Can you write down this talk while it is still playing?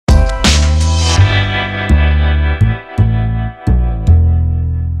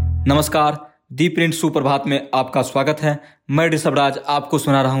नमस्कार। दी प्रिंट सुप्रभात में आपका स्वागत है। मैं ऋषभराज आपको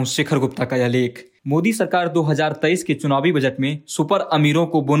सुना रहा हूं शेखर गुप्ता का यह लेख। मोदी सरकार 2023 के चुनावी बजट में सुपर अमीरों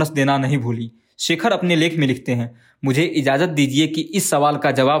को बोनस देना नहीं भूली। शेखर अपने लेख में लिखते हैं, मुझे इजाजत दीजिए कि इस सवाल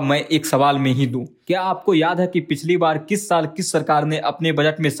का जवाब मैं एक सवाल में ही दूं। क्या आपको याद है कि पिछली बार किस साल किस सरकार ने अपने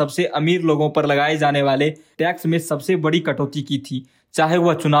बजट में सबसे अमीर लोगों पर लगाए जाने वाले टैक्स में सबसे बड़ी कटौती की थी, चाहे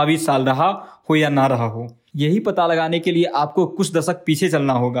वह चुनावी साल रहा हो या ना रहा हो? यही पता लगाने के लिए आपको कुछ दशक पीछे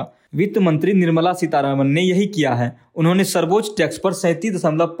चलना होगा। वित्त मंत्री निर्मला सीतारमण ने यही किया है। उन्होंने सर्वोच्च टैक्स पर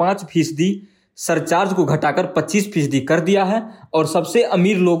 37.5% सरचार्ज को घटाकर 25% कर दिया है और सबसे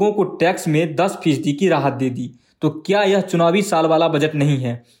अमीर लोगों को टैक्स में 10% की राहत दे दी। तो क्या यह चुनावी साल वाला बजट नहीं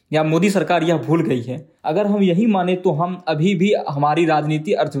है या मोदी सरकार यह भूल गई है? अगर हम यही माने तो हम अभी भी हमारी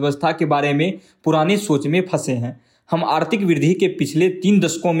राजनीति अर्थव्यवस्था के बारे में पुरानी सोच में फंसे हैं। हम आर्थिक वृद्धि के पिछले 3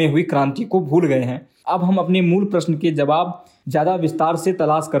 दशकों में हुई क्रांति को भूल गए हैं। अब हम अपने मूल प्रश्न के जवाब ज्यादा विस्तार से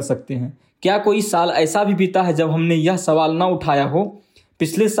तलाश कर सकते हैं। क्या कोई साल ऐसा भी बीता है जब हमने यह सवाल न उठाया हो?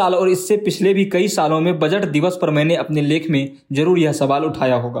 पिछले साल और इससे पिछले भी कई सालों में बजट दिवस पर मैंने अपने लेख में जरूर यह सवाल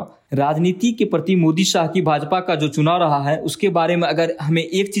उठाया होगा। राजनीति के प्रति मोदी शाह की भाजपा का जो चुनाव रहा है उसके बारे में अगर हमें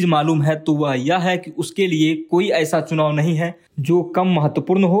एक चीज मालूम है तो वह यह है कि उसके लिए कोई ऐसा चुनाव नहीं है जो कम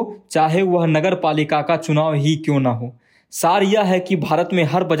महत्वपूर्ण हो, चाहे वह नगर पालिका का चुनाव ही क्यों ना हो। सार यह है कि भारत में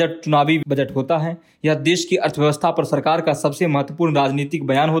हर बजट चुनावी बजट होता है। यह देश की अर्थव्यवस्था पर सरकार का सबसे महत्वपूर्ण राजनीतिक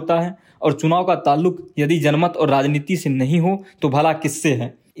बयान होता है और चुनाव का ताल्लुक यदि जनमत और राजनीति से नहीं हो तो भला किससे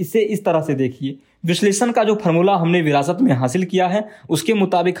है? इसे इस तरह से देखिए, विश्लेषण का जो फॉर्मूला हमने विरासत में हासिल किया है उसके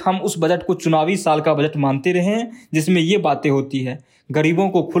मुताबिक हम उस बजट को चुनावी साल का बजट मानते रहे हैं जिसमें ये बातें होती है। गरीबों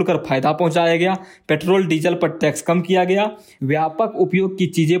को खुलकर फायदा पहुंचाया गया, पेट्रोल डीजल पर टैक्स कम किया गया, व्यापक उपयोग की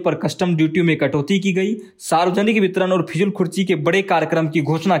चीजें पर कस्टम ड्यूटी में कटौती की गई, सार्वजनिक वितरण और फिजूल खर्ची के बड़े कार्यक्रम की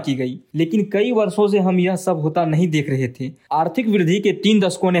घोषणा की गई। लेकिन कई वर्षों से हम यह सब होता नहीं देख रहे थे। आर्थिक वृद्धि के 3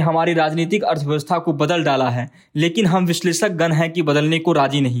 दशकों ने हमारी राजनीतिक अर्थव्यवस्था को बदल डाला है, लेकिन हम विश्लेषक गण हैं कि बदलने को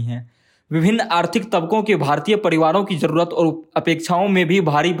राजी नहीं है। विभिन्न आर्थिक तबकों के भारतीय परिवारों की जरूरत और अपेक्षाओं में भी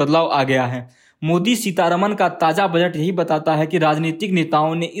भारी बदलाव आ गया है। मोदी सीतारमण का ताजा बजट यही बताता है कि राजनीतिक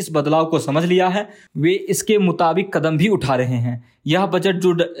नेताओं ने इस बदलाव को समझ लिया है, वे इसके मुताबिक कदम भी उठा रहे हैं। यह बजट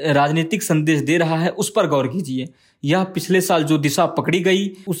जो राजनीतिक संदेश दे रहा है उस पर गौर कीजिए। यह पिछले साल जो दिशा पकड़ी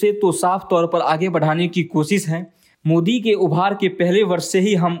गई उसे तो साफ तौर पर आगे बढ़ाने की कोशिश है। मोदी के उभार के पहले वर्ष से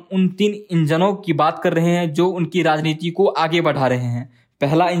ही हम उन 3 इंजनों की बात कर रहे हैं जो उनकी राजनीति को आगे बढ़ा रहे हैं।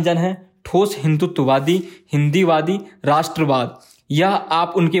 पहला इंजन है ठोस हिंदुत्ववादी, हिंदीवादी राष्ट्रवाद। यह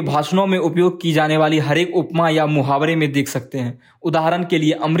आप उनके भाषणों में उपयोग की जाने वाली हर एक उपमा या मुहावरे में देख सकते हैं। उदाहरण के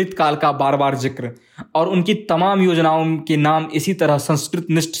लिए अमृत काल का बार बार जिक्र और उनकी तमाम योजनाओं के नाम इसी तरह संस्कृत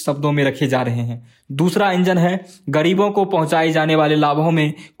निष्ठ शब्दों में रखे जा रहे हैं। दूसरा इंजन है गरीबों को पहुंचाए जाने वाले लाभों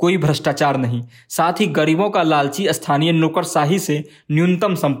में कोई भ्रष्टाचार नहीं, साथ ही गरीबों का लालची स्थानीय नौकरशाही से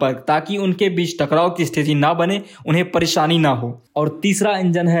न्यूनतम संपर्क, ताकि उनके बीच टकराव की स्थिति ना बने, उन्हें परेशानी ना हो। और तीसरा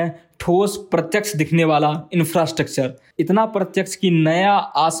इंजन है ठोस प्रत्यक्ष दिखने वाला इंफ्रास्ट्रक्चर। इतना प्रत्यक्ष कि नया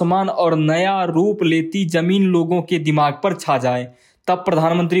आसमान और नया रूप लेती जमीन लोगों के दिमाग पर छा जाए। तब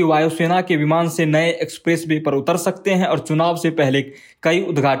प्रधानमंत्री वायुसेना के विमान से नए एक्सप्रेसवे पर उतर सकते हैं और चुनाव से पहले कई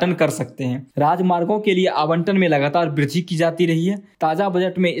उद्घाटन कर सकते हैं। राजमार्गों के लिए आवंटन में लगातार वृद्धि की जाती रही है। ताजा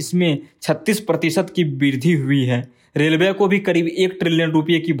बजट में इसमें 36% की वृद्धि हुई है। रेलवे को भी करीब 1 ट्रिलियन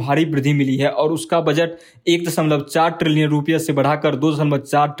रुपये की भारी वृद्धि मिली है और उसका बजट 1.4 ट्रिलियन रुपये से बढ़ाकर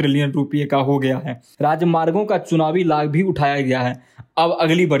 2.4 ट्रिलियन रुपये का हो गया है। राजमार्गों का चुनावी लाभ भी उठाया गया है। अब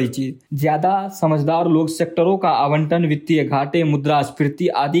अगली बड़ी चीज, ज्यादा समझदार लोग सेक्टरों का आवंटन, वित्तीय घाटे, मुद्रास्फीति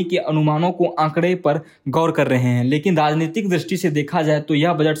आदि के अनुमानों को आंकड़े पर गौर कर रहे हैं। लेकिन राजनीतिक दृष्टि से देखा जाए तो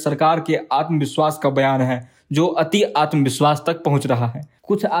यह बजट सरकार के आत्मविश्वास का बयान है जो अति आत्मविश्वास तक पहुंच रहा है।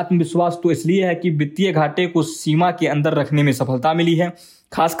 कुछ आत्मविश्वास तो इसलिए है कि वित्तीय घाटे को सीमा के अंदर रखने में सफलता मिली है,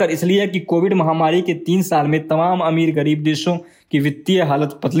 खासकर इसलिए कि कोविड महामारी के 3 साल में तमाम अमीर गरीब देशों की वित्तीय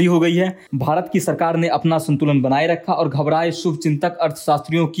हालत पतली हो गई है। भारत की सरकार ने अपना संतुलन बनाए रखा और घबराए शुभचिंतक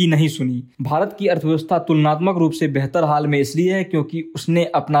अर्थशास्त्रियों की नहीं सुनी। भारत की अर्थव्यवस्था तुलनात्मक रूप से बेहतर हाल में इसलिए है क्योंकि उसने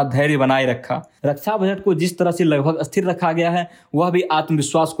अपना धैर्य बनाए रखा। रक्षा बजट को जिस तरह से लगभग स्थिर रखा गया है वह भी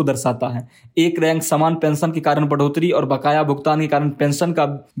आत्मविश्वास को दर्शाता है। एक रैंक समान पेंशन के कारण बढ़ोतरी और बकाया भुगतान के कारण पेंशन का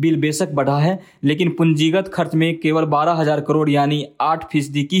बिल बेशक बढ़ा है, लेकिन पूंजीगत खर्च में केवल 12,000 करोड़ यानी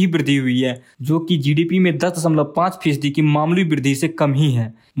 8% की ही वृद्धि हुई है, जो कि जीडीपी में 10.5% की मामूली वृद्धि से कम ही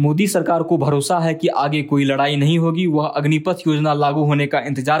है। मोदी सरकार को भरोसा है कि आगे कोई लड़ाई नहीं होगी। वह अग्निपथ योजना लागू होने का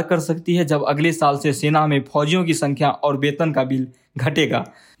इंतजार कर सकती है जब अगले साल से सेना में फौजियों की संख्या और वेतन का बिल घटेगा।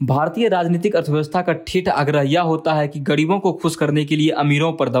 भारतीय राजनीतिक अर्थव्यवस्था का ठेठ आग्रह यह होता है कि गरीबों को खुश करने के लिए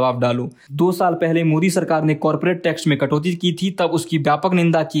अमीरों पर दबाव डालो। 2 साल पहले मोदी सरकार ने कॉर्पोरेट टैक्स में कटौती की थी, तब उसकी व्यापक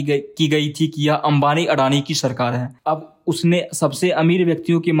निंदा की गई थी कि यह अंबानी अडानी की सरकार है। अब उसने सबसे अमीर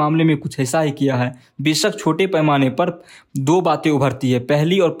व्यक्तियों के मामले में कुछ ऐसा ही किया है। बेशक छोटे पैमाने पर 2 बातें उभरती है।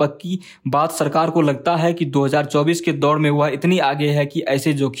 पहली और पक्की बात, सरकार को लगता है कि 2024 के दौर में वह इतनी आगे है कि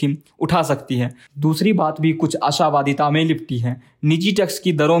ऐसे जोखिम उठा सकती है। दूसरी बात भी कुछ आशावादिता में लिपटी है। निजी टैक्स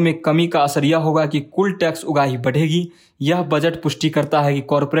की दरों में कमी का असर यह होगा कि कुल टैक्स उगाही बढ़ेगी। यह बजट पुष्टि करता है कि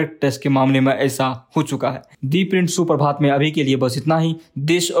कॉर्पोरेट टैक्स के मामले में ऐसा हो चुका है। दी प्रिंट सुप्रभात में अभी के लिए बस इतना ही।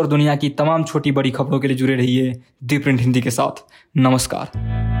 देश और दुनिया की तमाम छोटी बड़ी खबरों के लिए जुड़े रहिए दी प्रिंट हिंदी के साथ।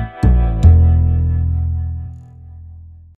 नमस्कार।